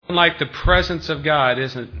Like the presence of God,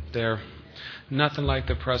 isn't there? Nothing like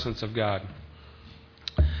the presence of God.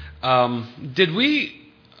 Did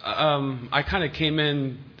we, I kind of came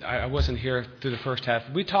in, I wasn't here through the first half.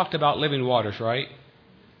 We talked about living waters, right?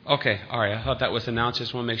 Okay, all right. I thought that was announced.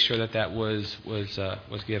 Just want to make sure that was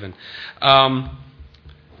given.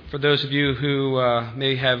 For those of you who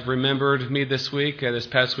may have remembered me this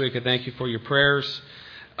past week, I thank you for your prayers.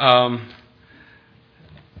 I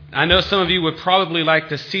know some of you would probably like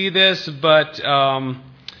to see this, but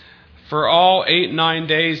for all 8-9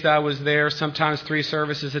 days that I was there, sometimes 3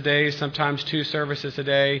 services a day, sometimes 2 services a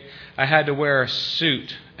day, I had to wear a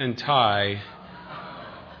suit and tie.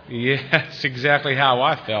 Yeah, that's exactly how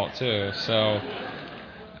I felt too. So,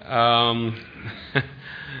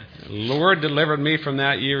 Lord delivered me from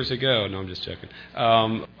that years ago. No, I'm just joking.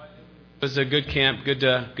 It was a good camp, good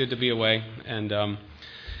to be away, and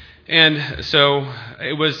so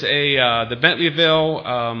it was the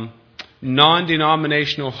Bentleyville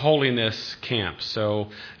non-denominational holiness camp. So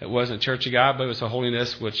it wasn't Church of God, but it was a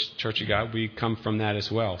holiness, which Church of God, we come from that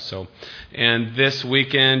as well. So, and this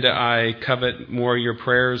weekend I covet more of your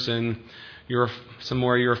prayers and some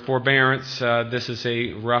more of your forbearance. This is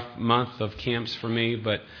a rough month of camps for me,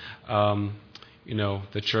 but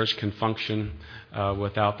the church can function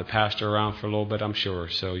without the pastor around for a little bit, I'm sure.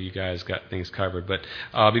 So you guys got things covered. But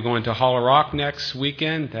I'll be going to Hollow Rock next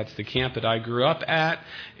weekend. That's the camp that I grew up at,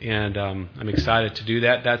 and I'm excited to do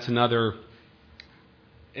that. That's another.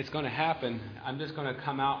 It's going to happen. I'm just going to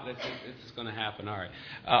come out. It's going to happen. All right.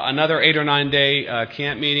 Another 8 or 9 day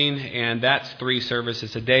camp meeting, and that's 3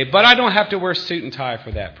 services a day. But I don't have to wear suit and tie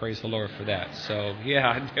for that. Praise the Lord for that. So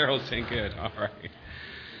yeah, Daryl's saying good. All right.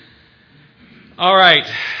 All right.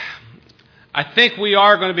 I think we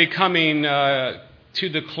are going to be coming to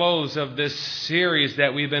the close of this series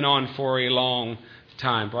that we've been on for a long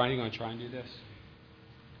time. Brian, you going to try and do this?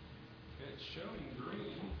 It's showing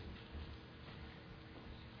green.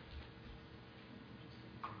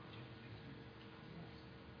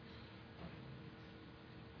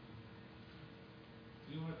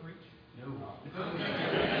 Do you want to preach? No.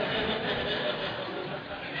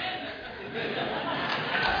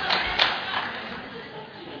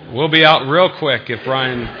 We'll be out real quick if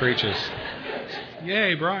Brian preaches.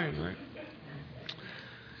 Yay, Brian, right?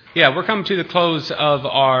 Yeah, we're coming to the close of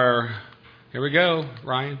our... Here we go,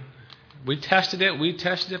 Ryan. We tested it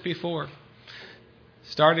before.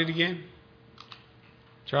 Start it again.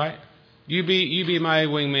 Try it. You be my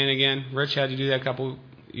wingman again. Rich had to do that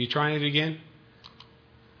You trying it again?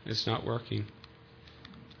 It's not working.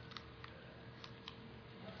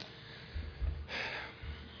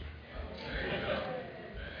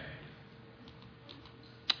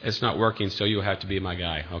 It's not working, so you'll have to be my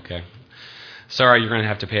guy, okay? Sorry, you're going to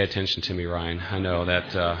have to pay attention to me, Ryan. I know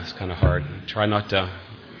that it's kind of hard. Try not to...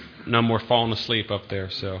 No more falling asleep up there,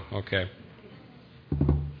 so, okay.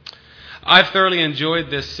 I've thoroughly enjoyed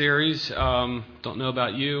this series. Don't know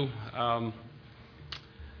about you.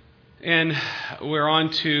 And we're on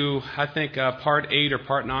to, I think, part 8 or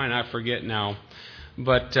part 9, I forget now.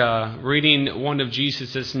 But reading one of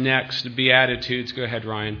Jesus' next Beatitudes, go ahead,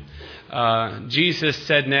 Ryan. Jesus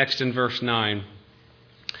said next in verse 9,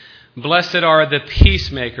 "Blessed are the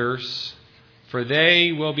peacemakers, for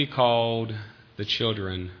they will be called the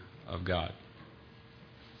children of God."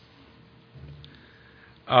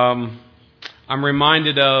 I'm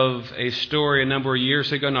reminded of a story a number of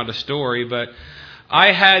years ago, not a story, but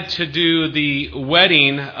I had to do the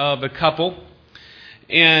wedding of a couple.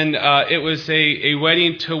 And it was a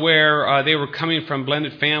wedding to where they were coming from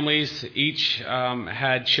blended families. Each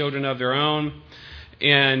had children of their own.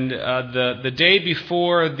 And the day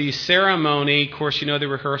before the ceremony, of course, the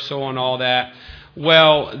rehearsal and all that,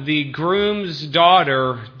 well, the groom's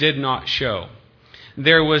daughter did not show.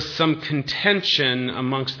 There was some contention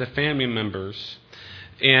amongst the family members.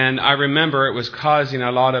 And I remember it was causing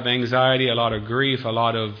a lot of anxiety, a lot of grief, a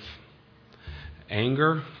lot of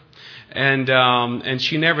anger. And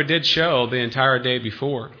she never did show the entire day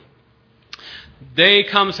before. Day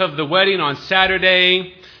comes of the wedding on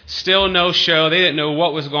Saturday, still no show. They didn't know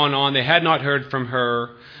what was going on. They had not heard from her.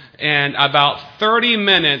 And about 30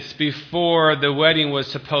 minutes before the wedding was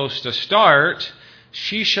supposed to start,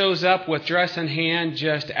 she shows up with dress in hand,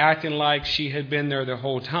 just acting like she had been there the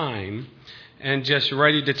whole time, and just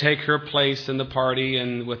ready to take her place in the party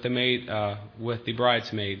and with the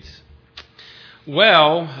bridesmaids.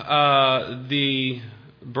 Well, the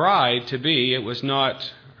bride-to-be, it was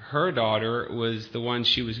not her daughter, it was the one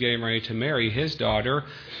she was getting ready to marry, his daughter.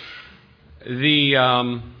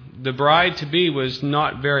 The bride-to-be was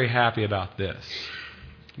not very happy about this.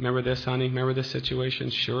 Remember this, honey? Remember this situation?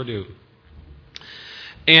 Sure do.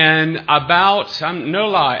 And about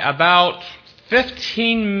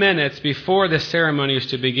 15 minutes before the ceremony is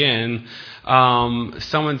to begin,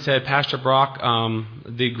 someone said, Pastor Brock,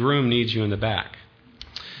 the groom needs you in the back.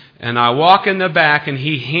 And I walk in the back, and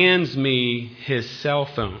he hands me his cell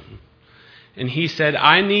phone. And he said,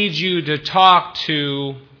 I need you to talk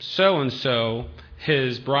to so-and-so,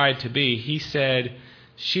 his bride-to-be. He said,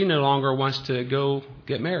 she no longer wants to go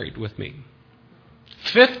get married with me.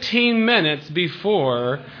 15 minutes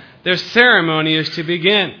before their ceremony is to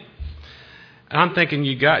begin. And I'm thinking,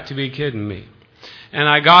 you got to be kidding me. And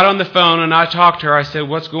I got on the phone and I talked to her. I said,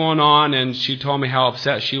 what's going on? And she told me how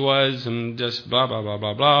upset she was and just blah, blah, blah,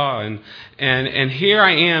 blah, blah. And here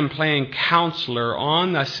I am playing counselor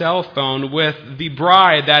on the cell phone with the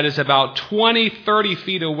bride that is about 20, 30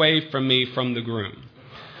 feet away from me from the groom.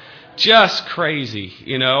 Just crazy,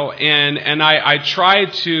 you know. And I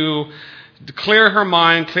tried to clear her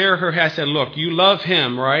mind, clear her head. I said, look, you love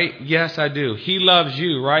him, right? Yes, I do. He loves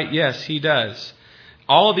you, right? Yes, he does.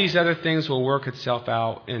 All of these other things will work itself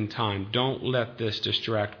out in time. Don't let this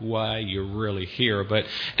distract why you're really here. But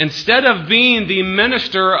instead of being the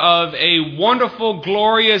minister of a wonderful,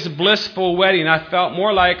 glorious, blissful wedding, I felt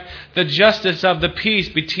more like the justice of the peace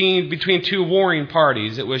between two warring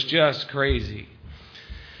parties. It was just crazy.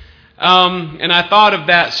 And I thought of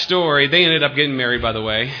that story. They ended up getting married, by the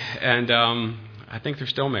way. And I think they're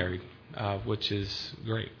still married, which is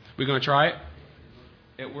great. We're going to try it?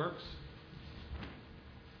 It works?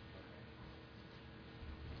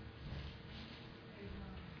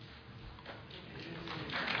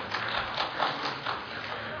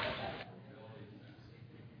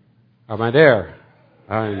 Am I there?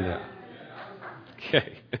 I'm there.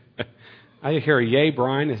 Okay. I hear a yay,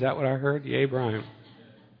 Brian. Is that what I heard? Yay, Brian.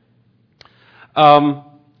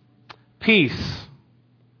 Peace.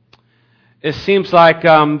 It seems like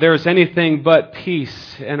there's anything but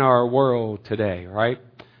peace in our world today, right?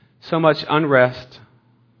 So much unrest,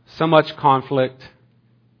 so much conflict.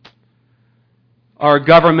 Our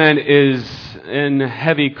government is in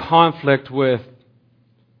heavy conflict with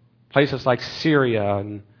places like Syria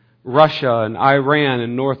and Russia and Iran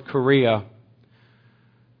and North Korea.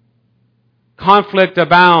 Conflict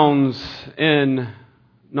abounds in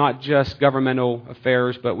not just governmental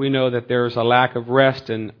affairs, but we know that there's a lack of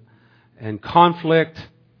rest and conflict.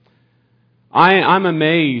 I'm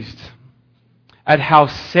amazed at how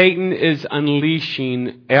Satan is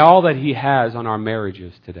unleashing all that he has on our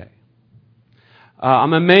marriages today.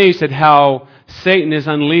 I'm amazed at how Satan is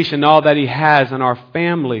unleashing all that he has on our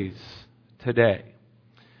families today.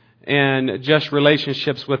 And just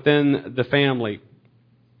relationships within the family.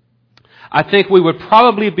 I think we would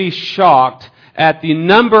probably be shocked at the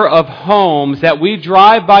number of homes that we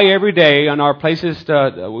drive by every day on our places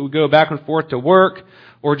we go back and forth to work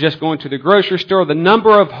or just going to the grocery store. The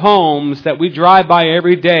number of homes that we drive by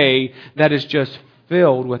every day that is just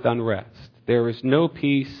filled with unrest. There is no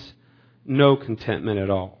peace, no contentment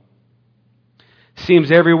at all.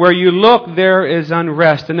 Seems everywhere you look, there is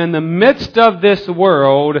unrest. And in the midst of this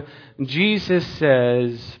world, Jesus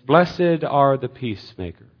says, blessed are the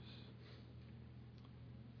peacemakers,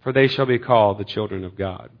 for they shall be called the children of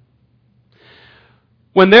God.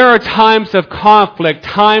 When there are times of conflict,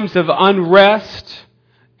 times of unrest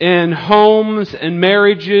in homes and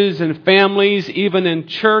marriages and families, even in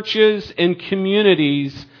churches and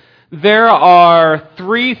communities, there are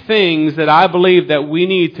three things that I believe that we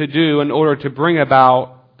need to do in order to bring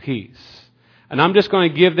about peace. And I'm just going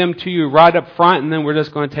to give them to you right up front, and then we're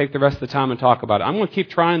just going to take the rest of the time and talk about it. I'm going to keep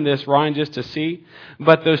trying this, Ryan, just to see.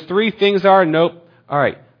 But those three things are, nope. All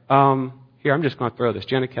right. Here, I'm just going to throw this.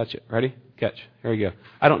 Jenna, catch it. Ready? Catch. Here you go.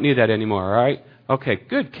 I don't need that anymore, all right? Okay,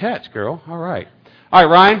 good catch, girl. All right. All right,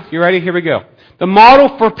 Ryan, you ready? Here we go. The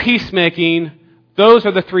model for peacemaking, those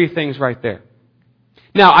are the three things right there.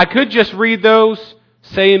 Now, I could just read those,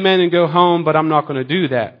 say amen, and go home, but I'm not going to do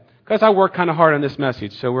that because I worked kind of hard on this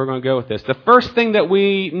message, so we're going to go with this. The first thing that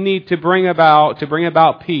we need to bring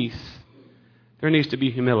about peace, there needs to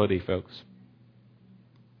be humility, folks.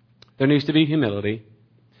 There needs to be humility.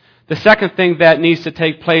 The second thing that needs to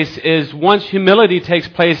take place is, once humility takes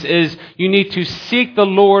place, is you need to seek the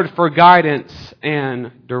Lord for guidance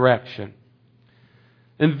and direction.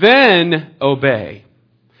 And then obey.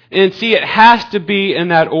 And see, it has to be in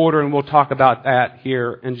that order, and we'll talk about that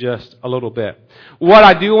here in just a little bit. What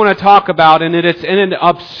I do want to talk about, and it's in an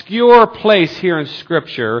obscure place here in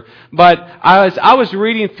Scripture, but I was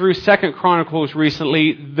reading through 2 Chronicles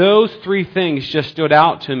recently, those three things just stood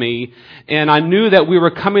out to me, and I knew that we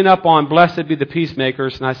were coming up on Blessed be the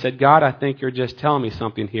Peacemakers, and I said, God, I think you're just telling me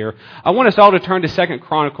something here. I want us all to turn to 2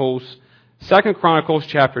 Chronicles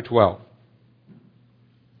chapter 12.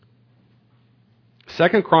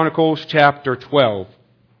 2 Chronicles chapter 12.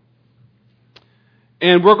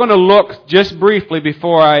 And we're going to look just briefly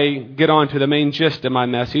before I get on to the main gist of my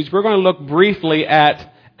message. We're going to look briefly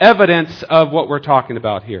at evidence of what we're talking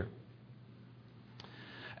about here.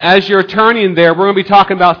 As you're turning there, we're going to be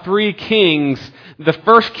talking about three kings. The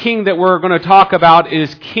first king that we're going to talk about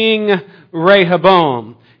is King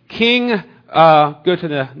Rehoboam. Go to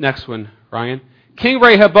the next one, Ryan. King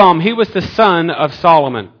Rehoboam, he was the son of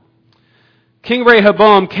Solomon. King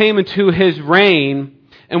Rehoboam came into his reign,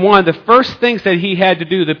 and one of the first things that he had to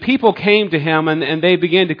do, the people came to him and they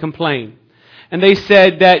began to complain. And they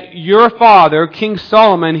said that your father, King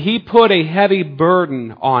Solomon, he put a heavy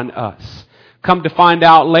burden on us. Come to find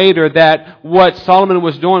out later that what Solomon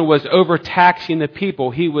was doing was overtaxing the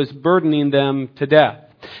people. He was burdening them to death.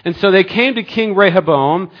 And so they came to King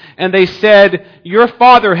Rehoboam and they said, your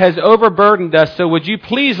father has overburdened us, so would you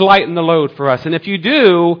please lighten the load for us? And if you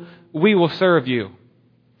do, we will serve you.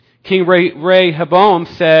 King Rehoboam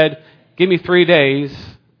said, give me 3 days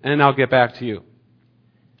and I'll get back to you.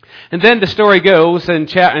 And then the story goes, in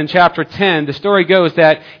chapter 10, the story goes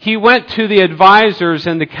that he went to the advisors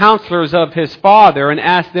and the counselors of his father and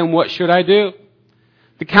asked them, what should I do?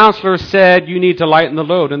 The counselors said, you need to lighten the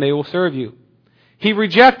load and they will serve you. He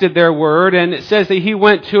rejected their word, and it says that he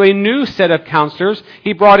went to a new set of counselors.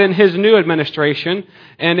 He brought in his new administration,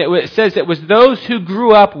 and it says it was those who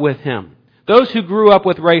grew up with him. Those who grew up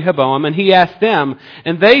with Rehoboam, and he asked them,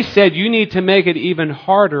 and they said, you need to make it even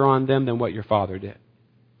harder on them than what your father did.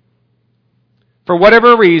 For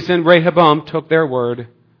whatever reason, Rehoboam took their word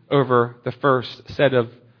over the first set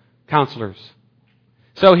of counselors.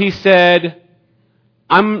 So he said,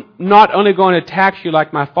 I'm not only going to tax you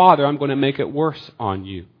like my father, I'm going to make it worse on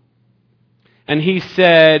you. And he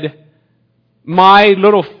said, my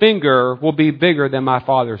little finger will be bigger than my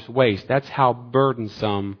father's waist. That's how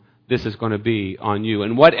burdensome this is going to be on you.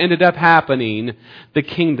 And what ended up happening, the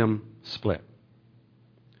kingdom split.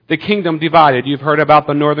 The kingdom divided. You've heard about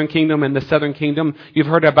the northern kingdom and the southern kingdom. You've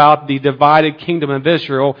heard about the divided kingdom of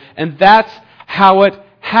Israel. And that's how it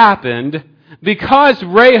happened, because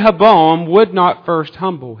Rehoboam would not first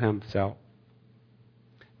humble himself,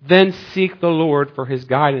 then seek the Lord for his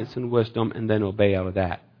guidance and wisdom, and then obey out of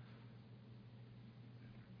that.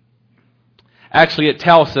 Actually, it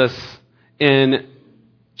tells us in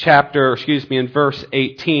verse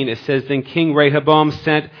 18, it says, then King Rehoboam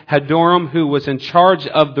sent Hadoram, who was in charge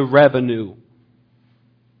of the revenue,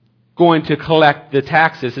 going to collect the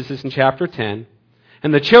taxes. This is in chapter 10.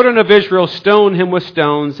 And the children of Israel stoned him with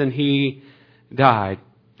stones, and he died.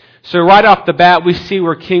 So right off the bat, we see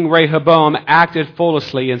where King Rehoboam acted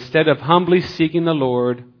foolishly. Instead of humbly seeking the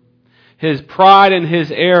Lord, his pride and his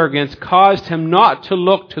arrogance caused him not to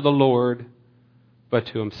look to the Lord, but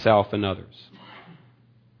to himself and others.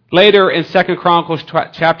 Later in 2 Chronicles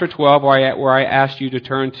chapter 12, where I asked you to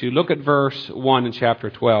turn to, look at verse 1 in chapter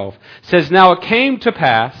 12. It says, now it came to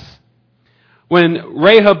pass, when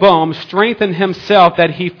Rehoboam strengthened himself,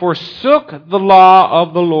 that he forsook the law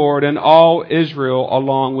of the Lord, and all Israel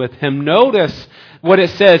along with him. Notice what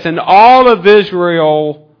it says, and all of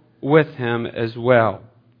Israel with him as well.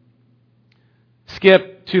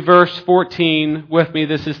 Skip to verse 14 with me.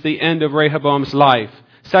 This is the end of Rehoboam's life.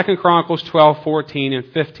 2 Chronicles 12, 14, and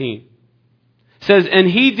 15. It says, and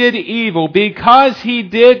he did evil because he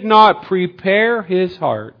did not prepare his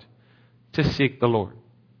heart to seek the Lord.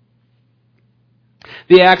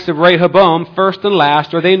 The acts of Rehoboam, first and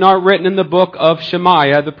last, are they not written in the book of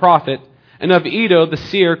Shemaiah the prophet and of Iddo the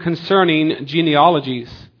seer concerning genealogies?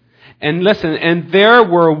 And listen, and there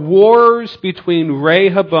were wars between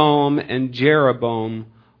Rehoboam and Jeroboam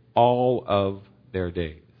all of their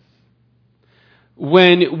days.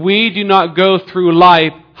 When we do not go through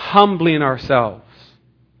life humbling ourselves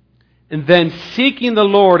and then seeking the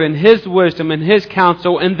Lord and His wisdom and His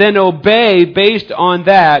counsel and then obey based on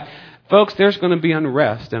that, folks, there's going to be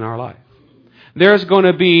unrest in our life. There's going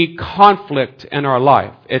to be conflict in our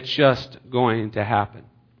life. It's just going to happen.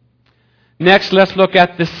 Next, let's look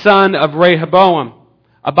at the son of Rehoboam,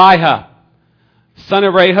 Abijah, son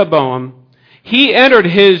of Rehoboam. He entered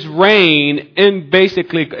his reign in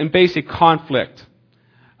basic conflict.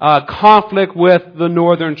 Conflict with the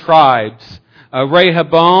northern tribes.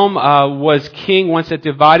 Rehoboam was king. Once it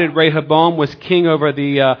divided, Rehoboam was king over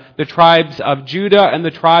the tribes of Judah and the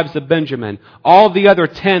tribes of Benjamin. All the other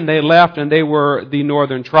 10, they left, and they were the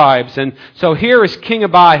northern tribes. And so here is King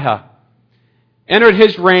Abijah. Entered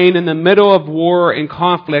his reign in the middle of war and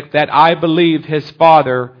conflict that I believe his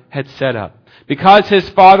father had set up. Because his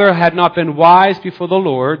father had not been wise before the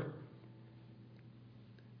Lord,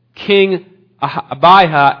 King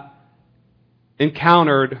Abijah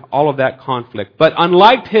encountered all of that conflict. But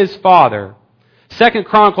unlike his father, 2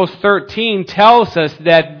 Chronicles 13 tells us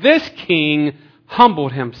that this king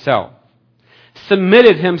humbled himself,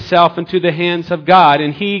 submitted himself into the hands of God,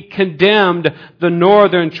 and he condemned the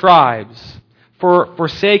northern tribes for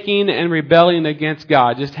forsaking and rebelling against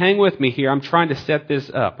God. Just hang with me here. I'm trying to set this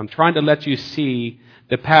up. I'm trying to let you see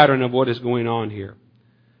the pattern of what is going on here.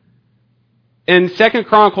 In 2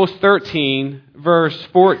 Chronicles 13, verse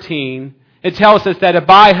 14, it tells us that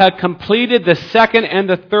Abijah completed the second and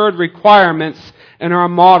the third requirements in our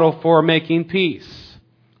model for making peace.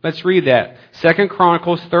 Let's read that. 2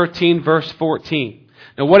 Chronicles 13, verse 14.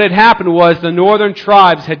 Now what had happened was the northern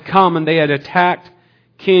tribes had come and they had attacked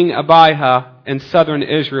King Abijah in southern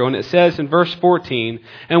Israel. And it says in verse 14,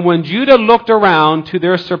 "And when Judah looked around, to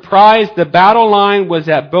their surprise, the battle line was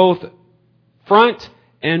at both front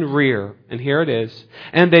and rear." And here it is.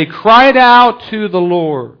 "And they cried out to the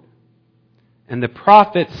Lord, and the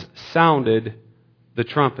prophets sounded the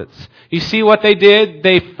trumpets." You see what they did?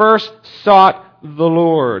 They first sought the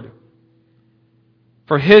Lord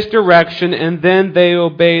for His direction, and then they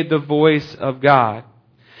obeyed the voice of God.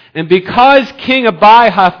 And because King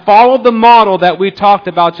Abijah followed the model that we talked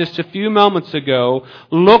about just a few moments ago,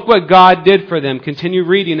 look what God did for them. Continue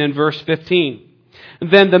reading in verse 15.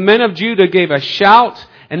 "Then the men of Judah gave a shout,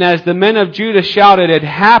 and as the men of Judah shouted, it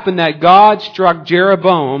happened that God struck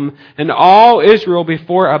Jeroboam and all Israel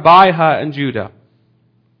before Abijah and Judah."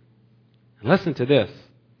 Listen to this.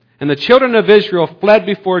 "And the children of Israel fled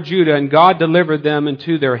before Judah, and God delivered them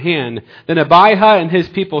into their hand. Then Abijah and his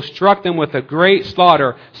people struck them with a great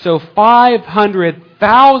slaughter, so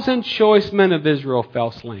 500,000 choice men of Israel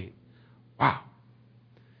fell slain." Wow.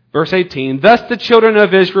 Verse 18, "Thus the children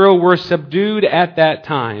of Israel were subdued at that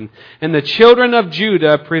time, and the children of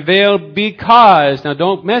Judah prevailed because," now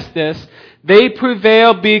don't miss this, "they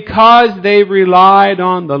prevailed because they relied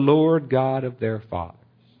on the Lord God of their fathers."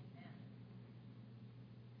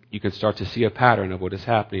 You can start to see a pattern of what is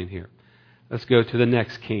happening here. Let's go to the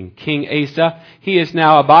next king. King Asa. He is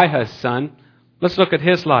now Abijah's son. Let's look at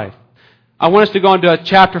his life. I want us to go into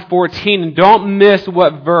chapter 14, and don't miss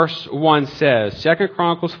what verse 1 says. 2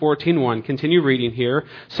 Chronicles 14:1. Continue reading here.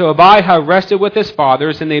 "So Abijah rested with his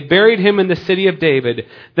fathers, and they buried him in the city of David.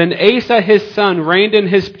 Then Asa his son reigned in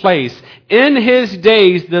his place. In his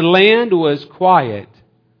days the land was quiet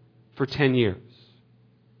for 10 years.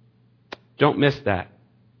 Don't miss that.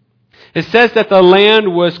 It says that the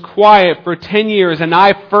land was quiet for 10 years, and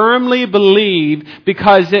I firmly believe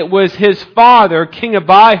because it was his father, King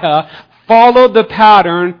Abijah, followed the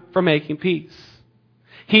pattern for making peace.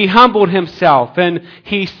 He humbled himself, and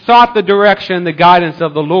he sought the direction and the guidance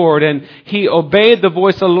of the Lord, and he obeyed the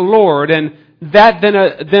voice of the Lord, and that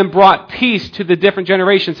then brought peace to the different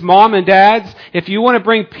generations. Mom and dads, if you want to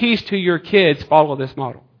bring peace to your kids, follow this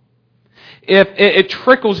model. If it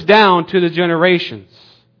trickles down to the generations.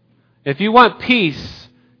 If you want peace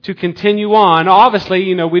to continue on,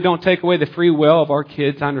 obviously, we don't take away the free will of our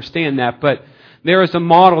kids. I understand that. But there is a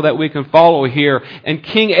model that we can follow here. And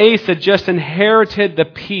King Asa just inherited the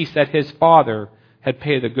peace that his father had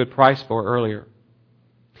paid a good price for earlier.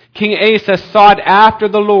 King Asa sought after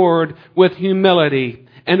the Lord with humility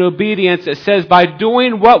and obedience. It says, by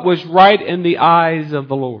doing what was right in the eyes of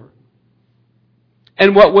the Lord.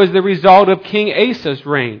 And what was the result of King Asa's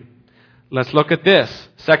reign? Let's look at this.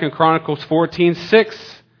 2 Chronicles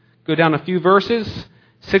 14:6. Go down a few verses.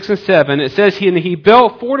 6 and 7. It says, he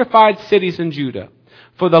built fortified cities in Judah,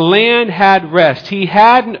 for the land had rest. Do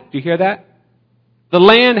you hear that? The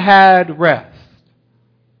land had rest.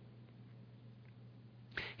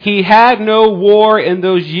 He had no war in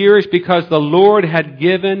those years because the Lord had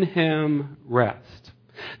given him rest.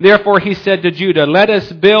 Therefore he said to Judah, let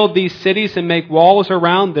us build these cities and make walls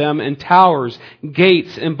around them and towers,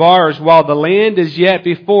 gates and bars while the land is yet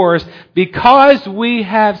before us, because we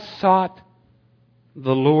have sought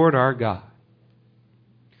the Lord our God.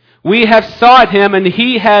 We have sought Him, and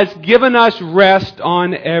He has given us rest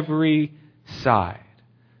on every side.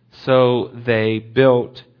 So they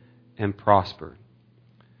built and prospered.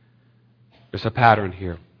 There's a pattern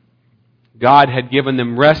here. God had given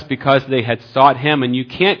them rest because they had sought Him, and you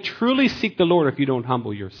can't truly seek the Lord if you don't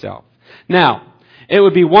humble yourself. Now, it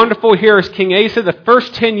would be wonderful here as King Asa, the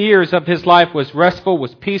first 10 years of his life was restful,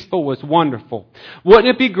 was peaceful, was wonderful. Wouldn't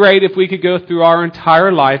it be great if we could go through our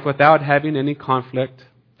entire life without having any conflict,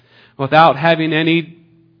 without having any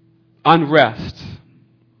unrest?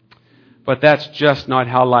 But that's just not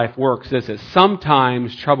how life works, is it?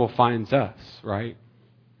 Sometimes trouble finds us, right?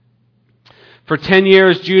 For 10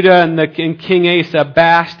 years, Judah and King Asa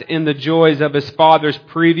basked in the joys of his father's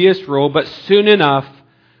previous rule, but soon enough,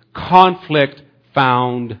 conflict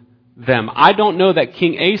found them. I don't know that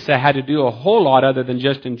King Asa had to do a whole lot other than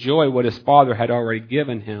just enjoy what his father had already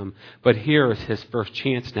given him. But here is his first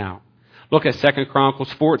chance now. Look at 2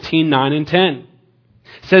 Chronicles 14, 9 and 10. It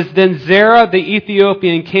says, Then Zerah the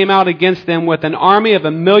Ethiopian came out against them with an army of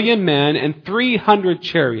 1,000,000 men and 300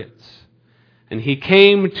 chariots. And he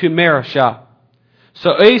came to Mareshah.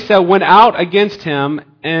 So Asa went out against him,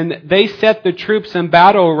 and they set the troops in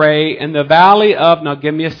battle array in the valley of... Now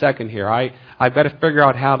give me a second here. I better figure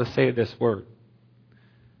out how to say this word.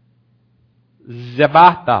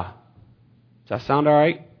 Zebatha. Does that sound all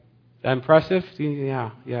right? Is that impressive?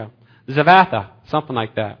 Yeah. Zebatha, something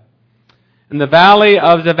like that. In the valley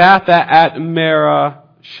of Zebatha at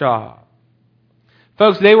Mareshah.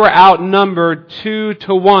 Folks, they were outnumbered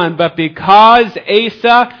 2-1, but because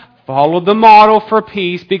Asa followed the model for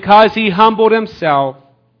peace, because he humbled himself,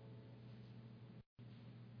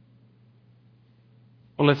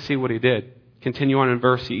 well, let's see what he did. Continue on in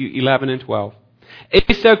verse 11 and 12.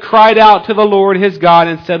 Asa cried out to the Lord his God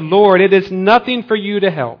and said, Lord, it is nothing for you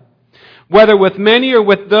to help. Whether with many or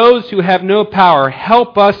with those who have no power,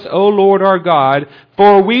 help us, O Lord our God,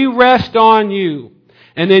 for we rest on you.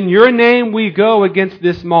 And in your name we go against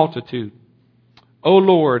this multitude. O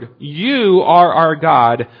Lord, you are our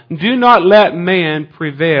God. Do not let man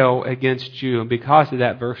prevail against you. And because of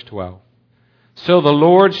that, verse 12. So the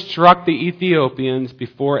Lord struck the Ethiopians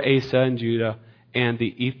before Asa and Judah, and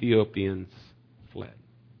the Ethiopians fled.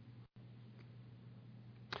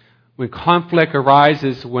 When conflict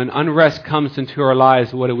arises, when unrest comes into our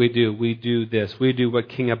lives, what do? We do this. We do what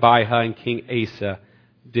King Abijah and King Asa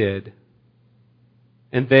did.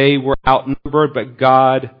 And they were outnumbered, but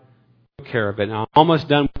God took care of it. Now, I'm almost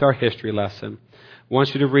done with our history lesson. I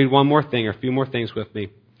want you to read one more thing, or a few more things with me.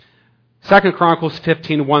 2 Chronicles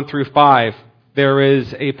 15, 1 through 5. There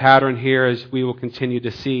is a pattern here as we will continue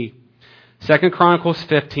to see. 2 Chronicles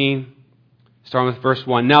 15, starting with verse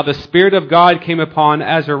 1. Now the Spirit of God came upon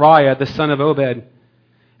Azariah, the son of Obed.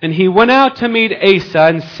 And he went out to meet Asa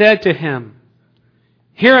and said to him,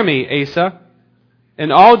 Hear me, Asa,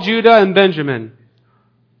 and all Judah and Benjamin.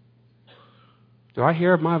 Do I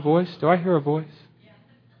hear my voice? Do I hear a voice?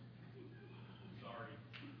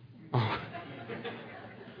 Oh.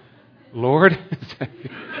 Lord?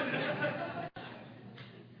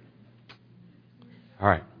 All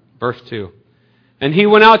right, verse 2. And he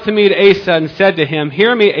went out to meet Asa and said to him,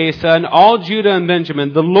 Hear me, Asa, and all Judah and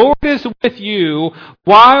Benjamin. The Lord is with you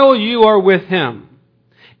while you are with him.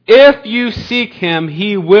 If you seek him,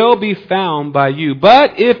 he will be found by you.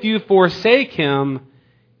 But if you forsake him,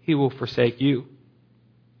 he will forsake you.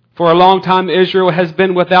 For a long time Israel has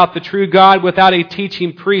been without the true God, without a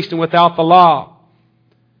teaching priest, and without the law.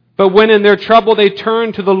 But when in their trouble they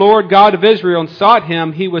turned to the Lord God of Israel and sought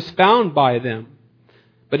him, he was found by them.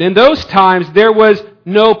 But in those times there was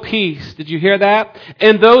no peace. Did you hear that?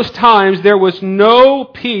 In those times there was no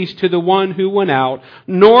peace to the one who went out,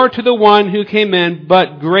 nor to the one who came in,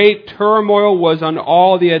 but great turmoil was on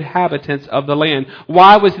all the inhabitants of the land.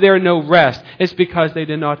 Why was there no rest? It's because they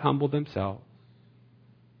did not humble themselves.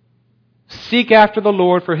 Seek after the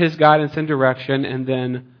Lord for his guidance and direction, and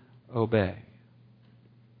then obey.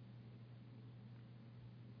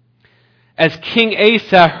 As King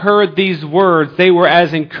Asa heard these words, they were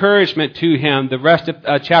as encouragement to him. The rest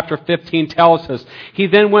of chapter 15 tells us. He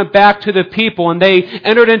then went back to the people, and they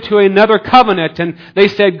entered into another covenant. And they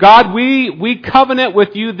said, God, we covenant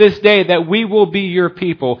with you this day that we will be your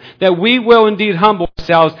people, that we will indeed humble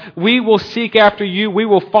ourselves. We will seek after you. We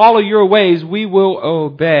will follow your ways. We will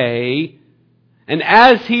obey. And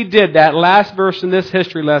as he did that, last verse in this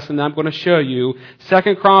history lesson that I'm going to show you,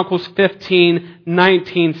 2 Chronicles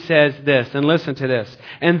 15:19 says this, and listen to this.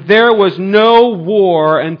 And there was no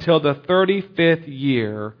war until the 35th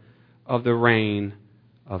year of the reign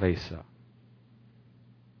of Asa.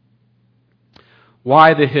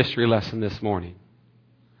 Why the history lesson this morning?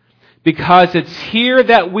 Because it's here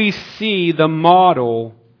that we see the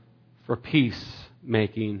model for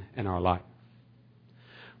peacemaking in our life.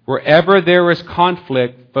 Wherever there is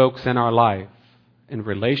conflict, folks, in our life, in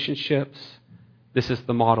relationships, this is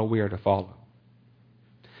the model we are to follow.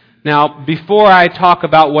 Now, before I talk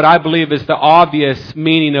about what I believe is the obvious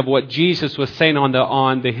meaning of what Jesus was saying on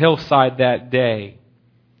the hillside that day,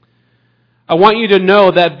 I want you to know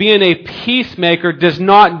that being a peacemaker does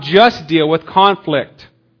not just deal with conflict.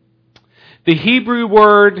 The Hebrew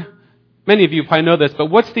word, many of you probably know this, but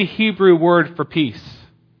what's the Hebrew word for peace?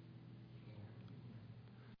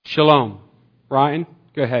 Shalom. Ryan,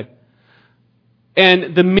 go ahead.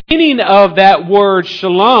 And the meaning of that word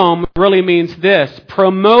shalom really means this: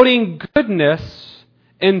 promoting goodness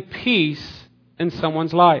and peace in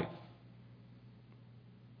someone's life.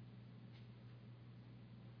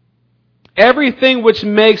 everything which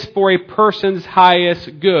makes for a person's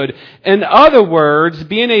highest good. In other words,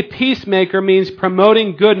 being a peacemaker means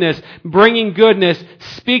promoting goodness, bringing goodness,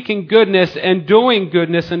 speaking goodness, and doing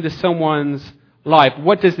goodness into someone's life.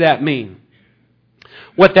 What does that mean?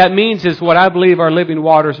 What that means is what I believe our Living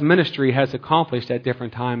Waters ministry has accomplished at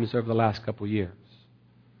different times over the last couple of years.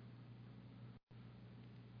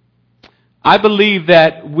 I believe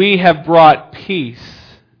that we have brought peace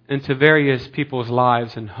into various people's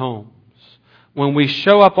lives and homes when we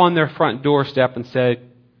show up on their front doorstep and say,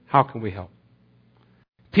 how can we help?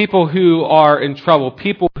 People who are in trouble,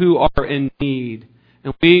 people who are in need,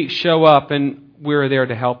 and we show up and we're there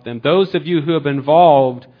to help them. Those of you who have been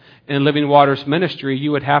involved in Living Waters ministry,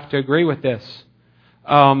 you would have to agree with this.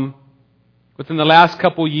 Within the last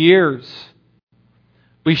couple years,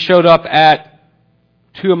 we showed up at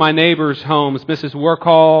two of my neighbors' homes, Mrs.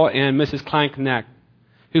 Workhall and Mrs. Kleinknecht,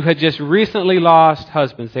 who had just recently lost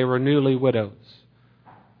husbands. They were newly widows.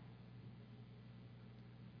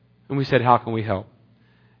 And we said, how can we help?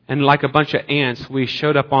 And like a bunch of ants, we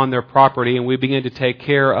showed up on their property and we began to take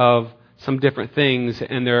care of some different things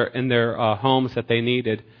in their homes that they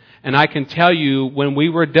needed. And I can tell you, when we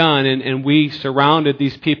were done and we surrounded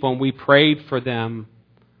these people and we prayed for them,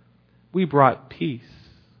 we brought peace.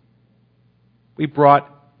 We brought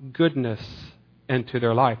goodness into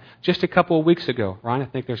their life. Just a couple of weeks ago, Ryan, I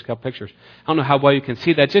think there's a couple pictures. I don't know how well you can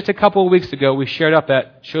see that. Just a couple of weeks ago, we showed up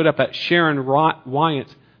at Sharon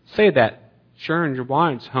Wyant's. Say that. Sharon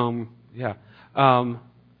Wyant's home. Yeah.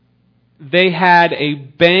 They had a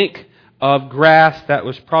bank of grass that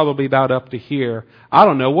was probably about up to here. I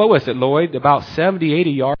don't know. What was it, Lloyd? About 70,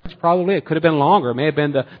 80 yards probably. It could have been longer. It may have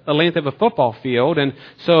been the length of a football field. And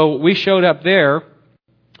so we showed up there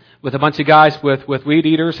with a bunch of guys with weed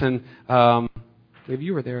eaters, and maybe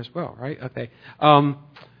you were there as well, right? Okay.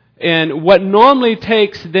 And what normally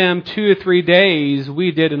takes them 2 or 3 days,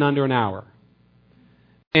 we did in under an hour.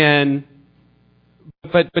 And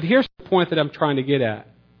but here's the point that I'm trying to get at.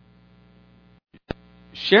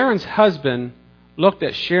 Sharon's husband looked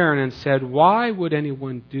at Sharon and said, "Why would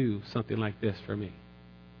anyone do something like this for me?"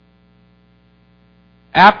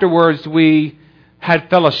 Afterwards, we had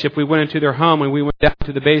fellowship. We went into their home and we went down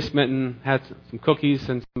to the basement and had some cookies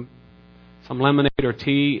and some lemonade or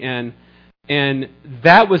tea, and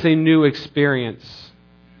that was a new experience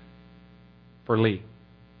for Lee.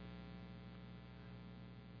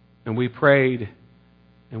 And we prayed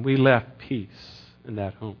and we left peace in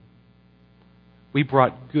that home. We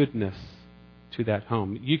brought goodness to that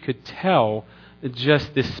home. You could tell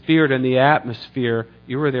just the spirit and the atmosphere.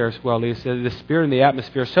 You were there as well, Lisa. The spirit and the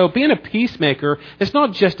atmosphere. So being a peacemaker, it's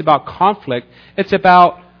not just about conflict. It's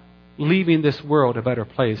about leaving this world a better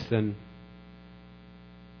place than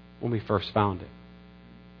when we first found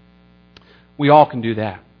it. We all can do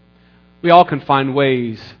that. We all can find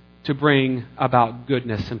ways to bring about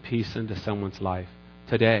goodness and peace into someone's life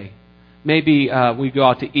today. Maybe we go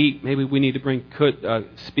out to eat. Maybe we need to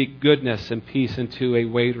speak goodness and peace into a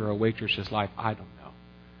waiter or a waitress's life. I don't know.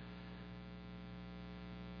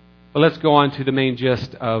 But let's go on to the main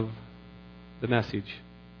gist of the message.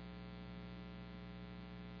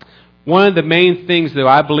 One of the main things, though,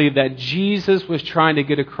 I believe that Jesus was trying to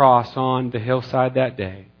get across on the hillside that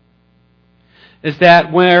day is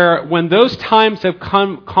that when those times of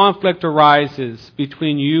conflict arises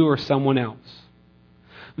between you or someone else,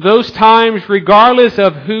 those times, regardless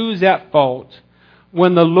of who's at fault,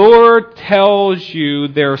 when the Lord tells you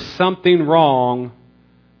there's something wrong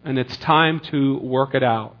and it's time to work it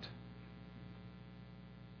out,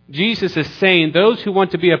 Jesus is saying those who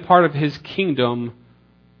want to be a part of His kingdom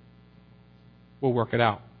will work it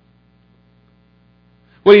out.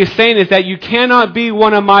 What He's saying is that you cannot be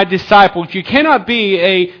one of my disciples. You cannot be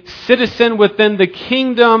a citizen within the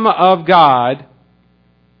kingdom of God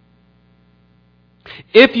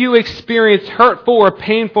if you experience hurtful or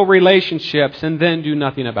painful relationships and then do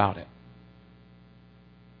nothing about it.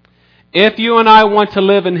 If you and I want to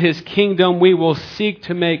live in His kingdom, we will seek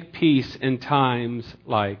to make peace in times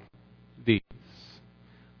like these.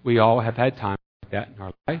 We all have had times like that in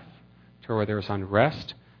our life, to where there's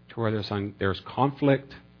unrest, to where there's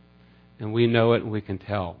conflict, and we know it and we can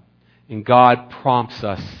tell. And God prompts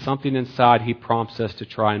us, something inside He prompts us to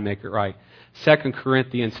try and make it right. 2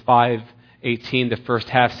 Corinthians 5:18, the first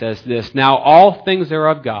half says this: "Now all things are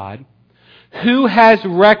of God, who has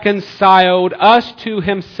reconciled us to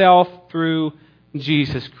Himself through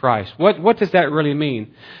Jesus Christ." What does that really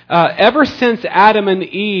mean? Ever since Adam and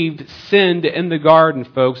Eve sinned in the garden,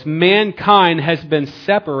 folks, mankind has been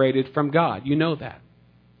separated from God. You know that.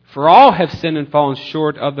 For all have sinned and fallen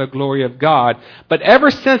short of the glory of God. But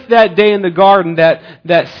ever since that day in the garden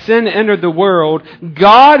that sin entered the world,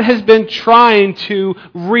 God has been trying to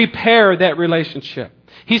repair that relationship.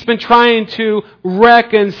 He's been trying to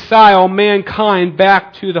reconcile mankind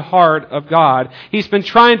back to the heart of God. He's been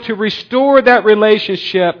trying to restore that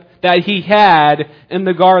relationship that He had in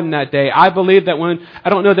the garden that day. I believe that I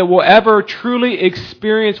don't know that we'll ever truly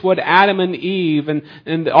experience what Adam and Eve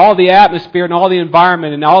and all the atmosphere and all the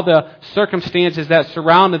environment and all the circumstances that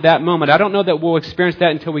surrounded that moment. I don't know that we'll experience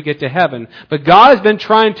that until we get to heaven. But God has been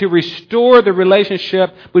trying to restore the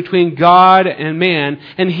relationship between God and man,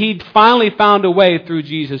 and He finally found a way through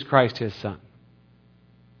Jesus Christ, His Son.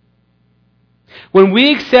 When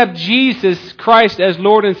we accept Jesus Christ as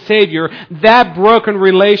Lord and Savior, that broken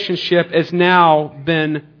relationship has now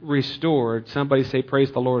been restored. Somebody say,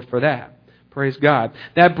 praise the Lord for that. Praise God.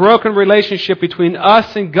 That broken relationship between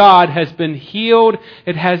us and God has been healed.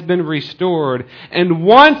 It has been restored. And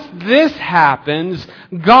once this happens,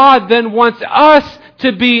 God then wants us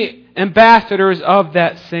to be ambassadors of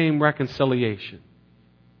that same reconciliation.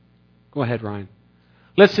 Go ahead, Ryan.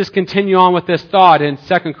 Let's just continue on with this thought in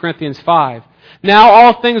 2 Corinthians 5. Now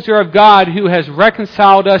all things are of God, who has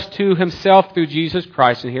reconciled us to Himself through Jesus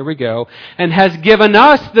Christ, and here we go, and has given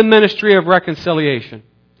us the ministry of reconciliation.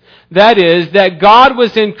 That is, that God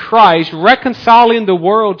was in Christ reconciling the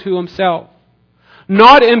world to Himself,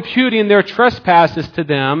 not imputing their trespasses to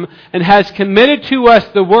them, and has committed to us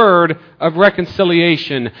the word of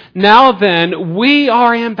reconciliation. Now then, we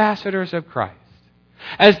are ambassadors of Christ.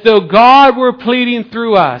 As though God were pleading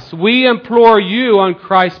through us, we implore you on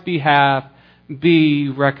Christ's behalf, be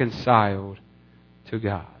reconciled to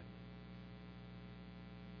God.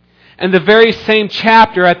 And the very same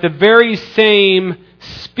chapter, at the very same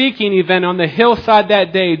speaking event on the hillside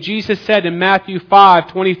that day, Jesus said in Matthew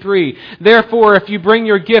 5:23, therefore, if you bring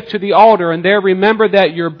your gift to the altar and there remember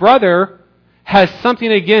that your brother has something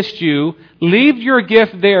against you, leave your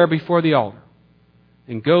gift there before the altar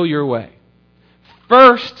and go your way.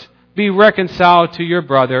 First, be reconciled to your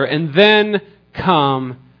brother, and then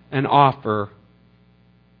come and offer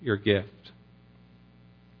your gift.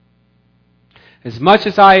 As much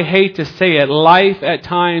as I hate to say it, life at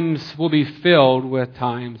times will be filled with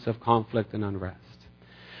times of conflict and unrest.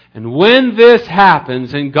 And when this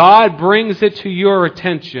happens and God brings it to your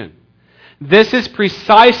attention, this is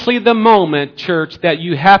precisely the moment, church, that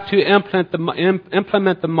you have to implement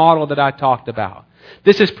the model that I talked about.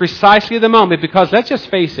 This is precisely the moment, because let's just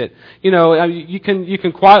face it, you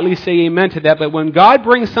can quietly say amen to that, but when God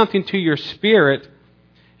brings something to your spirit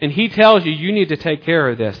and He tells you, you need to take care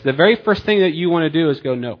of this, the very first thing that you want to do is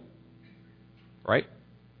go, no. Right?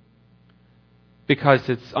 Because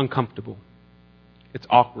it's uncomfortable. It's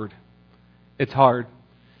awkward. It's hard.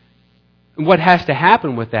 And what has to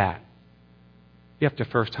happen with that? You have to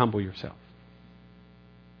first humble yourself.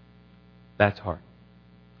 That's hard.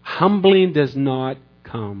 Humbling does not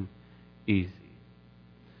come easy.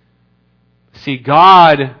 See,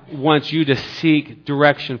 God wants you to seek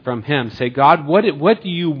direction from Him. Say, God, what do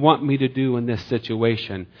you want me to do in this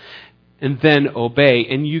situation? And then obey.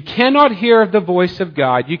 And you cannot hear the voice of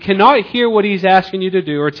God. You cannot hear what He's asking you to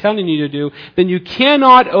do or telling you to do. Then you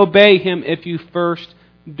cannot obey Him if you first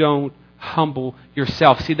don't humble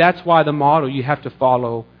yourself. See, that's why the model, you have to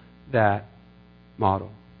follow that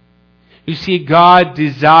model. You see, God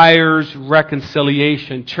desires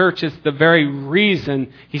reconciliation. Church, it's the very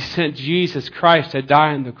reason He sent Jesus Christ to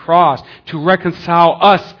die on the cross, to reconcile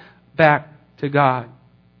us back to God.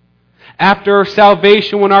 After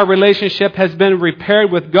salvation, when our relationship has been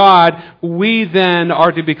repaired with God, we then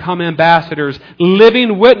are to become ambassadors,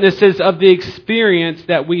 living witnesses of the experience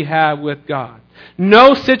that we have with God.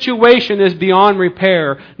 No situation is beyond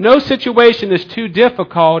repair. No situation is too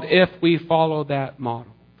difficult if we follow that model.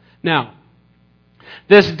 Now,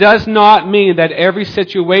 this does not mean that every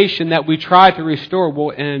situation that we try to restore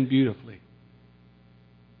will end beautifully.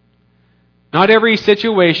 Not every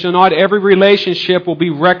situation, not every relationship will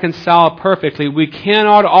be reconciled perfectly. We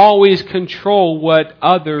cannot always control what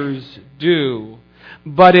others do.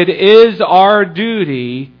 But it is our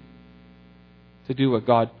duty to do what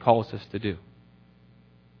God calls us to do.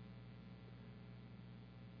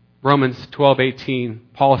 Romans 12:18,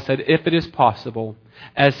 Paul said, if it is possible,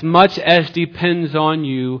 as much as depends on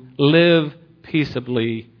you, live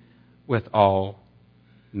peaceably with all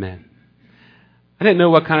men. I didn't know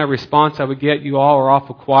what kind of response I would get. You all are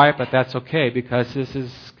awful quiet, but that's okay, because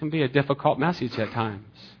this can be a difficult message at times.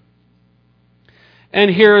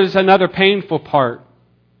 And here's another painful part.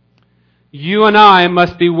 You and I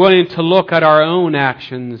must be willing to look at our own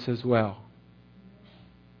actions as well.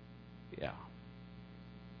 Yeah.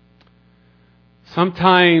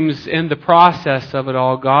 Sometimes in the process of it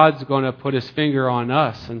all, God's going to put His finger on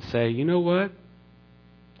us and say, you know what?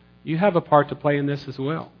 You have a part to play in this as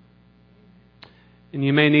well. And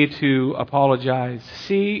you may need to apologize.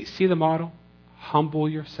 See the model? Humble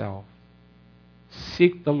yourself.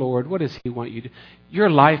 Seek the Lord. What does He want you to do? Your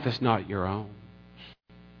life is not your own.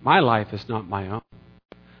 My life is not my own.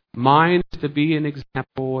 Mine is to be an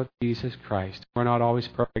example of Jesus Christ. We're not always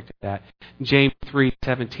perfect at that. James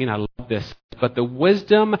 3:17, I love this. But the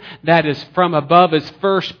wisdom that is from above is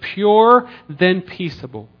first pure, then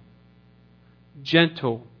peaceable,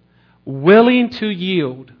 gentle, willing to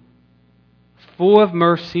yield, full of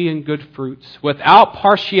mercy and good fruits, without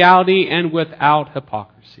partiality and without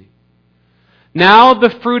hypocrisy. Now the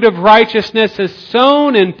fruit of righteousness is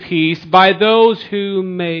sown in peace by those who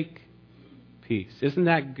make peace. Isn't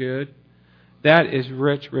that good? That is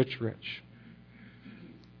rich, rich, rich.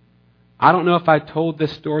 I don't know if I told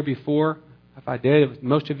this story before. If I did,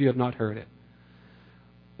 most of you have not heard it.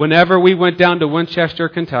 Whenever we went down to Winchester,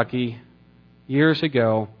 Kentucky, years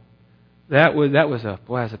ago, that was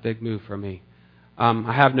a big move for me.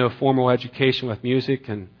 I have no formal education with music,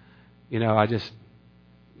 and I just,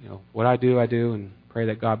 what I do, and pray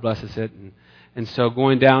that God blesses it. And so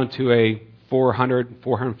going down to a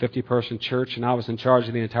 450 person church, and I was in charge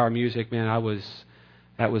of the entire music, man,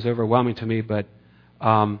 that was overwhelming to me. But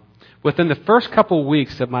within the first couple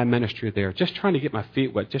weeks of my ministry there, just trying to get my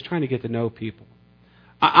feet wet, just trying to get to know people,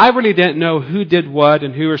 I really didn't know who did what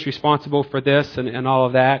and who was responsible for this and all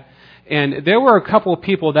of that. And there were a couple of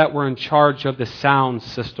people that were in charge of the sound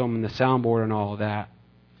system and the soundboard and all of that.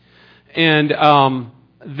 And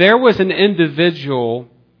there was an individual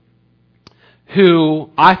who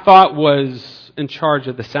I thought was in charge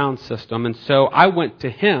of the sound system. And so I went to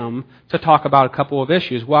him to talk about a couple of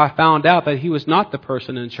issues. Well, I found out that he was not the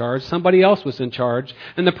person in charge. Somebody else was in charge.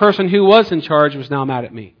 And the person who was in charge was now mad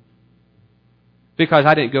at me because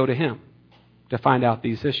I didn't go to him to find out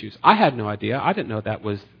these issues. I had no idea. I didn't know that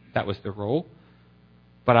was the role.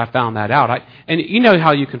 But I found that out. And you know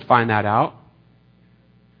how you can find that out.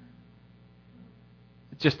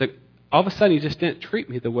 Just that all of a sudden, he just didn't treat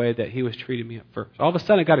me the way that he was treating me at first. All of a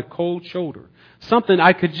sudden, I got a cold shoulder. Something,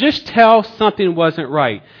 I could just tell something wasn't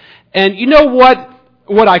right. And you know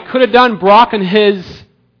what I could have done? Brock and his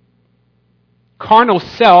carnal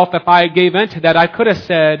self, if I gave in to that, I could have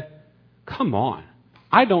said, come on,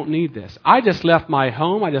 I don't need this. I just left my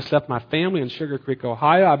home. I just left my family in Sugar Creek,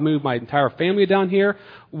 Ohio. I've moved my entire family down here.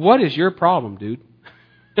 What is your problem, dude?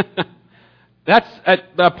 That's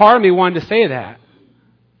a part of me wanted to say that.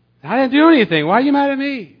 I didn't do anything. Why are you mad at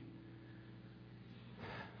me?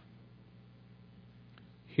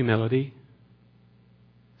 Humility,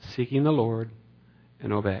 seeking the Lord,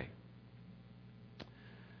 and obey.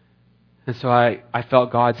 And so I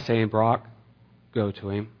felt God saying, Brock, go to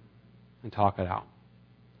him and talk it out.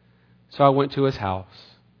 So I went to his house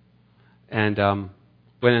and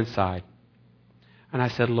went inside. And I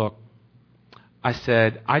said, look,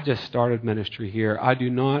 I just started ministry here. I do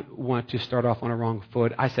not want to start off on a wrong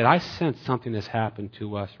foot. I said, I sense something has happened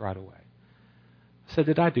to us right away. I said,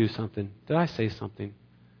 did I do something? Did I say something?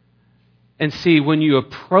 And see, when you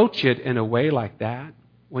approach it in a way like that,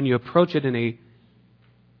 when you approach it in a,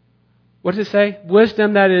 what does it say?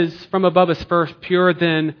 Wisdom that is from above is first pure,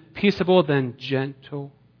 then peaceable, then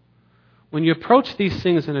gentle. When you approach these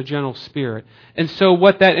things in a gentle spirit. And so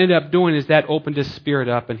what that ended up doing is that opened his spirit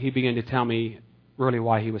up, and he began to tell me really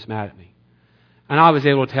why he was mad at me. And I was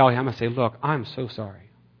able to tell him, I say, look, I'm so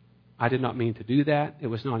sorry. I did not mean to do that. It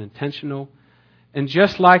was not intentional. And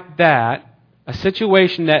just like that, a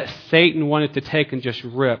situation that Satan wanted to take and just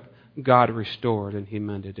rip, God restored and He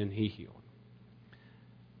mended and He healed.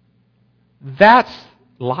 That's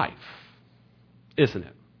life, isn't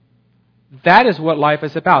it? That is what life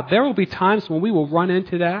is about. There will be times when we will run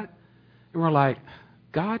into that and we're like,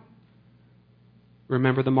 God,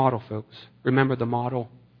 remember the model, folks. Remember the model.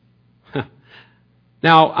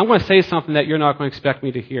 Now, I'm going to say something that you're not going to expect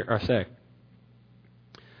me to hear or say.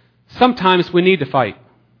 Sometimes we need to fight.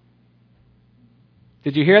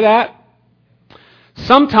 Did you hear that?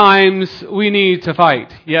 Sometimes we need to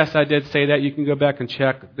fight. Yes, I did say that. You can go back and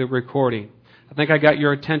check the recording. I think I got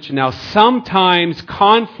your attention now. Sometimes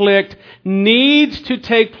conflict needs to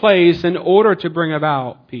take place in order to bring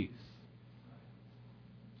about peace.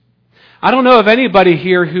 I don't know of anybody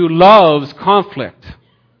here who loves conflict,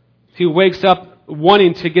 who wakes up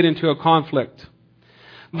wanting to get into a conflict.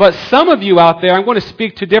 But some of you out there, I'm going to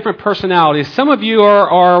speak to different personalities. Some of you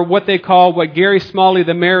are what they call, what Gary Smalley,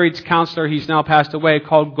 the marriage counselor, he's now passed away,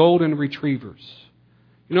 called golden retrievers.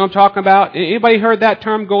 You know what I'm talking about? Anybody heard that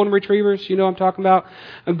term, golden retrievers? You know what I'm talking about?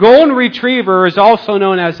 A golden retriever is also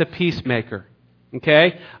known as a peacemaker.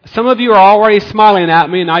 Okay? Some of you are already smiling at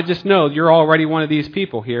me, and I just know you're already one of these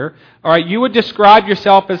people here. All right, you would describe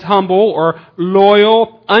yourself as humble or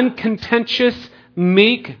loyal, uncontentious,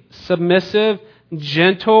 meek, submissive,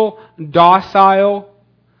 gentle, docile,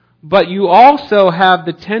 but you also have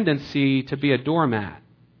the tendency to be a doormat.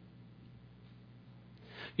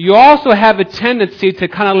 You also have a tendency to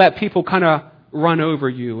kind of let people kind of run over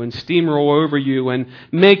you and steamroll over you and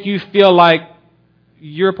make you feel like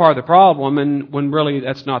you're part of the problem, and when really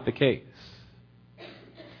that's not the case.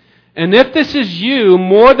 And if this is you,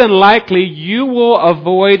 more than likely you will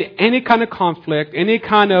avoid any kind of conflict, any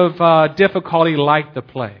kind of difficulty like the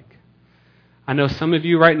plague. I know some of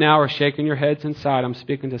you right now are shaking your heads inside. I'm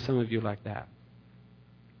speaking to some of you like that.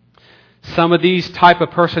 Some of these type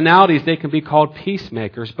of personalities, they can be called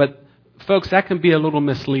peacemakers, but folks, that can be a little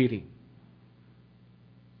misleading.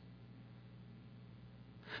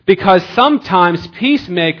 Because sometimes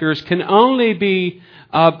peacemakers can only be,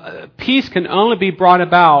 peace can only be brought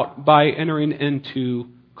about by entering into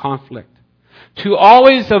conflict. To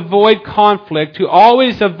always avoid conflict, to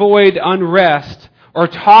always avoid unrest, or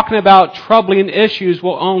talking about troubling issues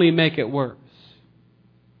will only make it worse.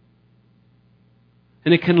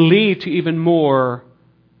 And it can lead to even more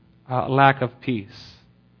lack of peace.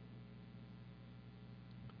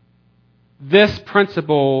 This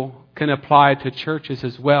principle can apply to churches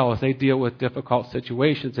as well as they deal with difficult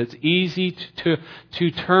situations. It's easy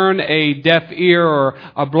to turn a deaf ear or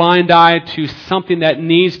a blind eye to something that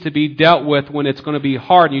needs to be dealt with when it's going to be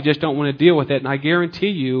hard and you just don't want to deal with it. And I guarantee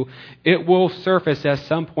you it will surface at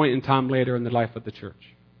some point in time later in the life of the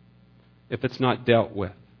church if it's not dealt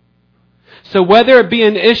with. So whether it be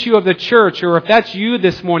an issue of the church or if that's you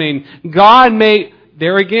this morning, God may,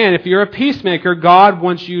 there again, if you're a peacemaker, God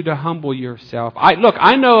wants you to humble yourself. I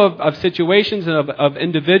know of situations of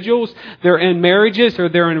individuals, they're in marriages or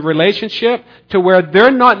they're in a relationship to where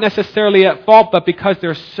they're not necessarily at fault, but because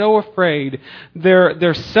they're so afraid,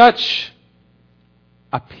 they're such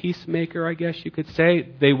a peacemaker, I guess you could say,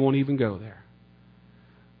 they won't even go there.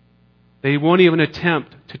 They won't even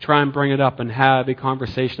attempt to try and bring it up and have a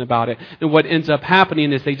conversation about it. And what ends up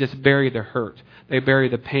happening is they just bury the hurt. They bury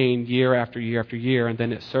the pain year after year after year, and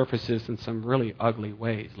then it surfaces in some really ugly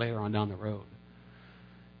ways later on down the road.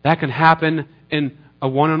 That can happen in a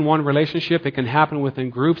one-on-one relationship. It can happen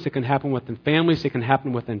within groups. It can happen within families. It can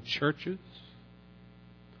happen within churches.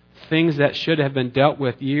 Things that should have been dealt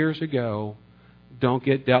with years ago don't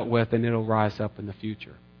get dealt with, and it'll rise up in the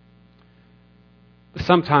future.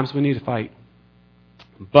 Sometimes we need to fight.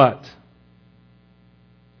 But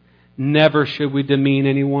never should we demean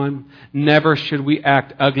anyone. Never should we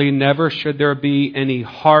act ugly. Never should there be any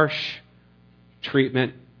harsh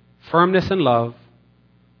treatment. Firmness and love.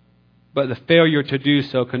 But the failure to do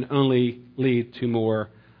so can only lead to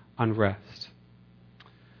more unrest.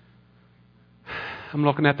 I'm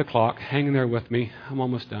looking at the clock. Hang in there with me. I'm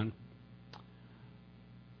almost done.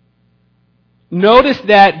 Notice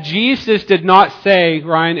that Jesus did not say,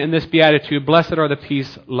 Ryan, in this beatitude, blessed are the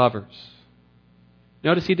peace lovers.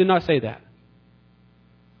 Notice he did not say that.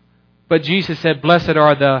 But Jesus said, blessed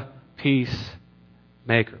are the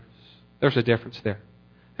peacemakers. There's a difference there.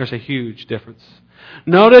 There's a huge difference.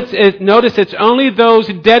 Notice it's only those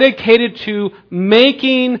dedicated to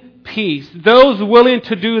making peace, those willing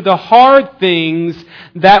to do the hard things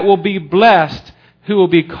that will be blessed, who will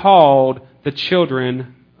be called the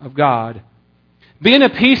children of God. Being a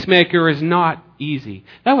peacemaker is not easy.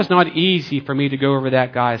 That was not easy for me to go over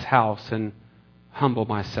that guy's house and humble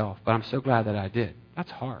myself, but I'm so glad that I did.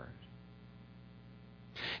 That's hard.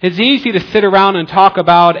 It's easy to sit around and talk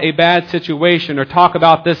about a bad situation or talk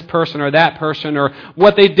about this person or that person or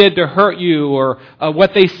what they did to hurt you or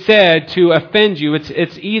what they said to offend you.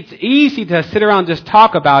 It's easy to sit around and just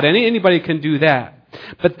talk about it. Anybody can do that.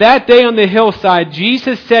 But that day on the hillside,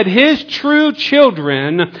 Jesus said His true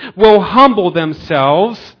children will humble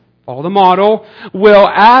themselves, follow the model, will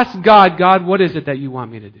ask God, God, what is it that you want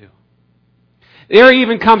me to do? There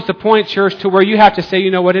even comes the point, church, to where you have to say,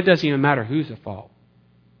 you know what, it doesn't even matter who's at fault.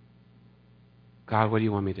 God, what do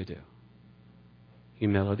you want me to do?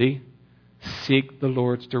 Humility. Seek the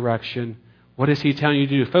Lord's direction. What is He telling you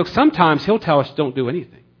to do? Folks, sometimes He'll tell us don't do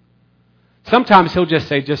anything. Sometimes He'll just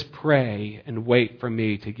say, just pray and wait for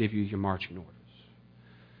me to give you your marching orders.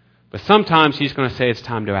 But sometimes He's going to say it's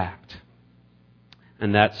time to act.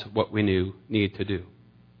 And that's what we need to do.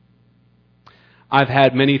 I've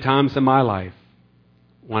had many times in my life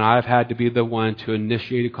when I've had to be the one to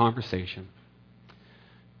initiate a conversation.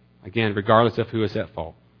 Again, regardless of who is at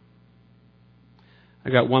fault. I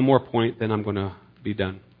got one more point, then I'm going to be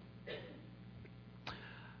done.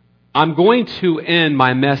 I'm going to end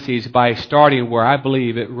my message by starting where I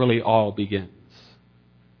believe it really all begins.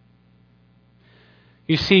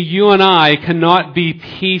 You see, you and I cannot be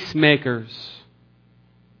peacemakers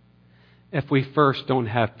if we first don't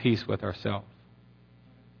have peace with ourselves.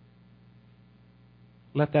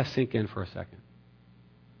 Let that sink in for a second.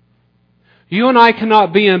 You and I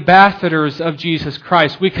cannot be ambassadors of Jesus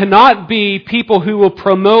Christ. We cannot be people who will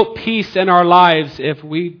promote peace in our lives if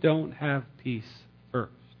we don't have peace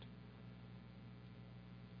first.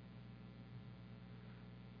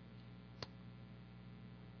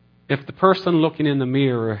 If the person looking in the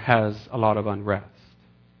mirror has a lot of unrest,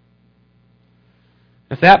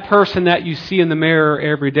 if that person that you see in the mirror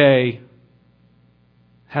every day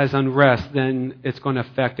has unrest, then it's going to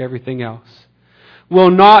affect everything else.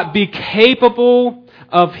 Will not be capable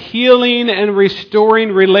of healing and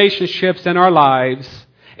restoring relationships in our lives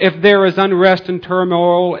if there is unrest and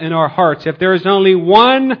turmoil in our hearts. If there is only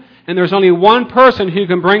one, and there's only one person who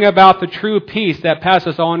can bring about the true peace that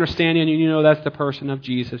passes all understanding, and you know that's the person of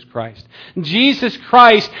Jesus Christ. Jesus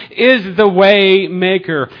Christ is the way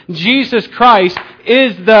maker. Jesus Christ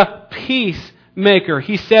is the peacemaker.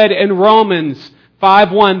 He said in Romans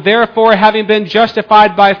 5:1, therefore, having been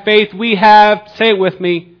justified by faith, we have, say it with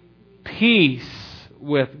me, peace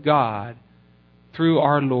with God through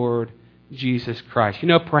our Lord Jesus Christ. You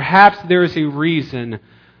know, perhaps there's a reason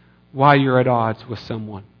why you're at odds with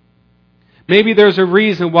someone. Maybe there's a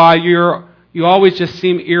reason why you always just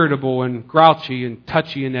seem irritable and grouchy and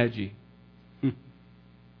touchy and edgy.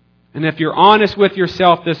 And if you're honest with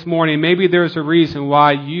yourself this morning, maybe there's a reason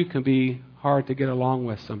why you can be hard to get along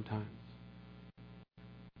with sometimes.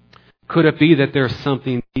 Could it be that there's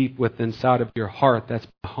something deep within inside of your heart that's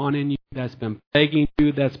been haunting you, that's been plaguing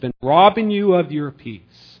you, that's been robbing you of your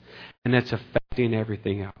peace, and that's affecting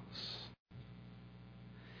everything else?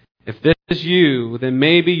 If this is you, then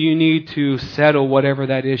maybe you need to settle whatever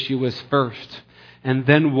that issue is first, and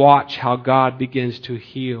then watch how God begins to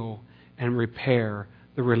heal and repair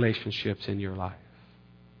the relationships in your life.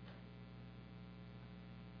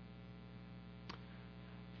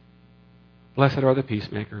 Blessed are the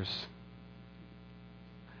peacemakers.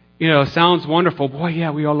 You know, it sounds wonderful. Boy,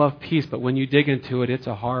 yeah, we all love peace, but when you dig into it, it's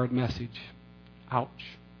a hard message. Ouch.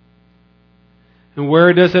 And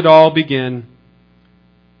where does it all begin?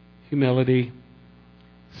 Humility,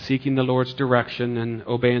 seeking the Lord's direction, and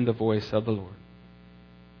obeying the voice of the Lord.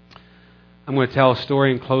 I'm going to tell a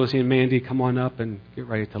story in closing. Mandy, come on up and get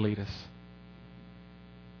ready to lead us.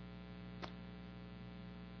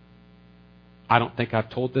 I don't think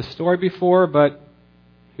I've told this story before, but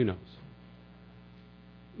who knows?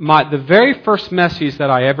 The very first message that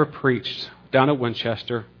I ever preached down at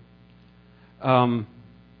Winchester, I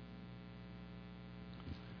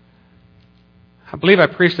believe I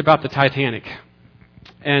preached about the Titanic.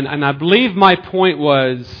 And I believe my point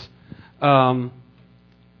was,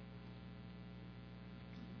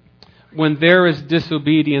 when there is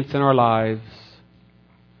disobedience in our lives,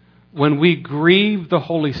 when we grieve the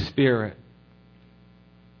Holy Spirit,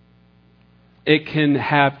 it can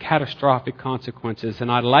have catastrophic consequences.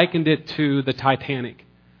 And I likened it to the Titanic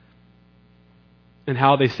and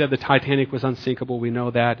how they said the Titanic was unsinkable. We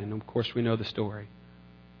know that, and of course we know the story.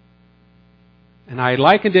 And I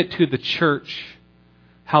likened it to the church,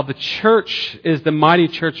 how the church is the mighty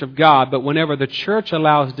church of God, but whenever the church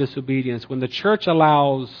allows disobedience, when the church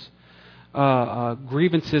allows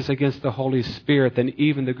grievances against the Holy Spirit, then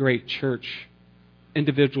even the great church,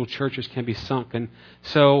 individual churches can be sunk. And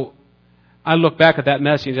so I look back at that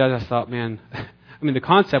message and I just thought, man, I mean, the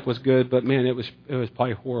concept was good, but man, it was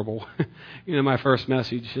probably horrible. My first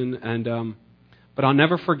message, but I'll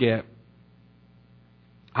never forget.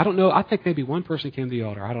 I don't know. I think maybe one person came to the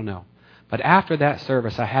altar. I don't know. But after that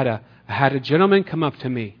service, I had a gentleman come up to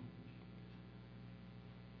me,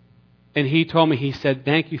 and he told me, he said,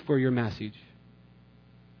 "Thank you for your message."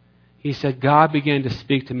 He said, "God began to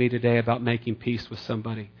speak to me today about making peace with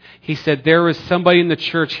somebody." He said, "There is somebody in the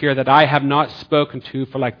church here that I have not spoken to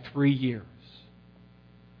for like 3 years.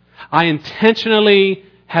 I intentionally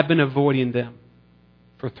have been avoiding them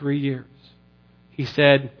for 3 years." He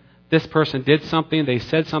said, "This person did something, they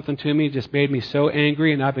said something to me, just made me so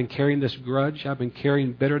angry, and I've been carrying this grudge. I've been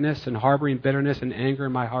carrying bitterness and harboring bitterness and anger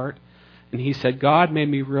in my heart." And he said, "God made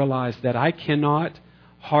me realize that I cannot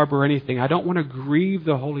harbor anything. I don't want to grieve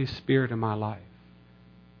the Holy Spirit in my life."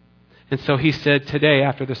 And so he said, today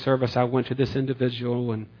after the service, I went to this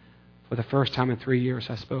individual, and for the first time in 3 years,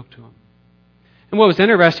 I spoke to him. And what was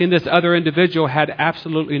interesting, this other individual had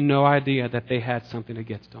absolutely no idea that they had something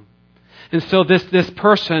against him. And so this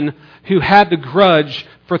person who had the grudge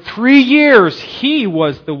for 3 years, he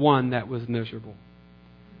was the one that was miserable.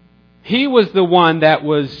 He was the one that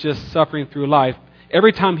was just suffering through life.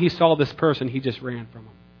 Every time he saw this person, he just ran from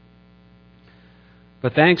him.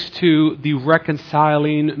 But thanks to the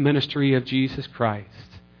reconciling ministry of Jesus Christ,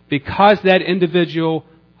 because that individual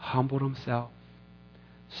humbled himself,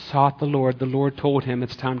 sought the Lord told him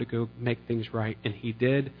it's time to go make things right. And he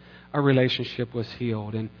did. A relationship was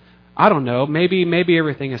healed. And I don't know, maybe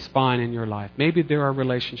everything is fine in your life. Maybe there are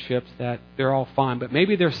relationships that they're all fine. But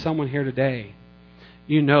maybe there's someone here today,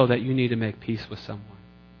 you know that you need to make peace with someone.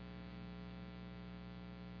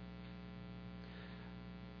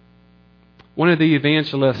 One of the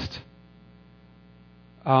evangelists,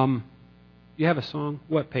 you have a song?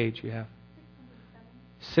 What page you have?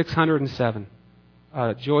 607.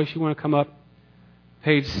 Joyce, you want to come up?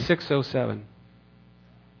 Page 607.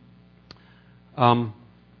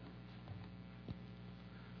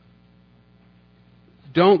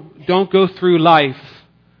 Don't go through life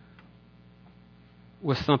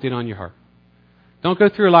with something on your heart. Don't go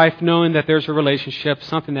through life knowing that there's a relationship,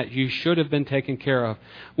 something that you should have been taken care of.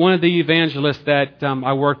 One of the evangelists that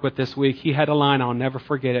I worked with this week, he had a line, I'll never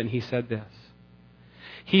forget it, and he said this.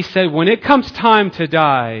 He said, when it comes time to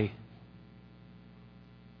die,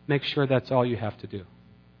 make sure that's all you have to do.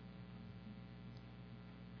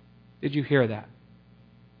 Did you hear that?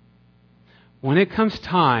 When it comes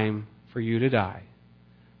time for you to die,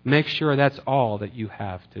 make sure that's all that you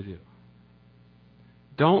have to do.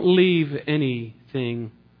 Don't leave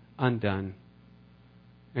anything undone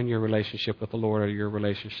in your relationship with the Lord or your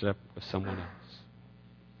relationship with someone else.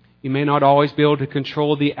 You may not always be able to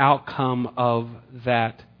control the outcome of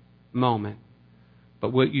that moment,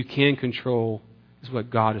 but what you can control is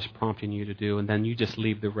what God is prompting you to do, and then you just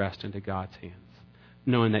leave the rest into God's hands,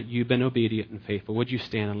 knowing that you've been obedient and faithful. Would you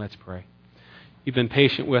stand and let's pray? You've been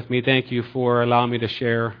patient with me. Thank you for allowing me to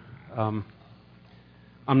share.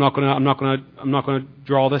 I'm not going to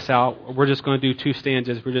draw this out. We're just going to do 2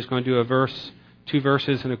 stanzas. We're just going to do a verse, 2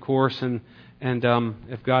 verses, and a chorus. And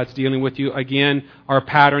if God's dealing with you, again, our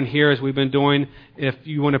pattern here, as we've been doing, if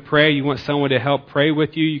you want to pray, you want someone to help pray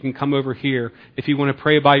with you, you can come over here. If you want to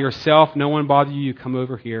pray by yourself, no one bother you, you come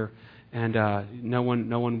over here, and no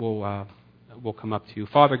one will come up to you.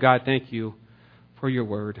 Father God, thank you for your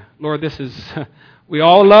word, Lord. We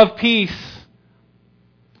all love peace.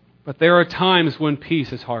 But there are times when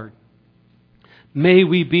peace is hard. May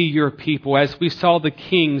we be your people. As we saw the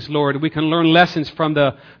kings, Lord, we can learn lessons from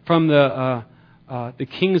the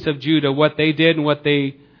kings of Judah, what they did and what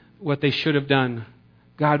they should have done.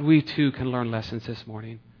 God, we too can learn lessons this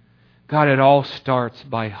morning. God, it all starts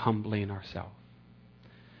by humbling ourselves.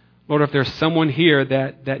 Lord, if there's someone here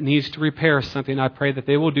that needs to repair something, I pray that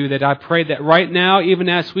they will do that. I pray that right now, even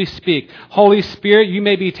as we speak, Holy Spirit, you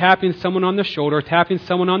may be tapping someone on the shoulder, tapping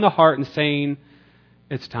someone on the heart and saying,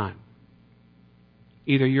 it's time.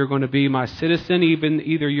 Either you're going to be my citizen,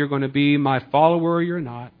 either you're going to be my follower or you're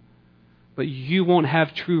not. But you won't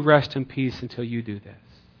have true rest and peace until you do this.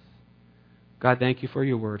 God, thank you for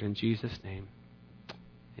your word. In Jesus' name,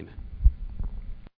 amen.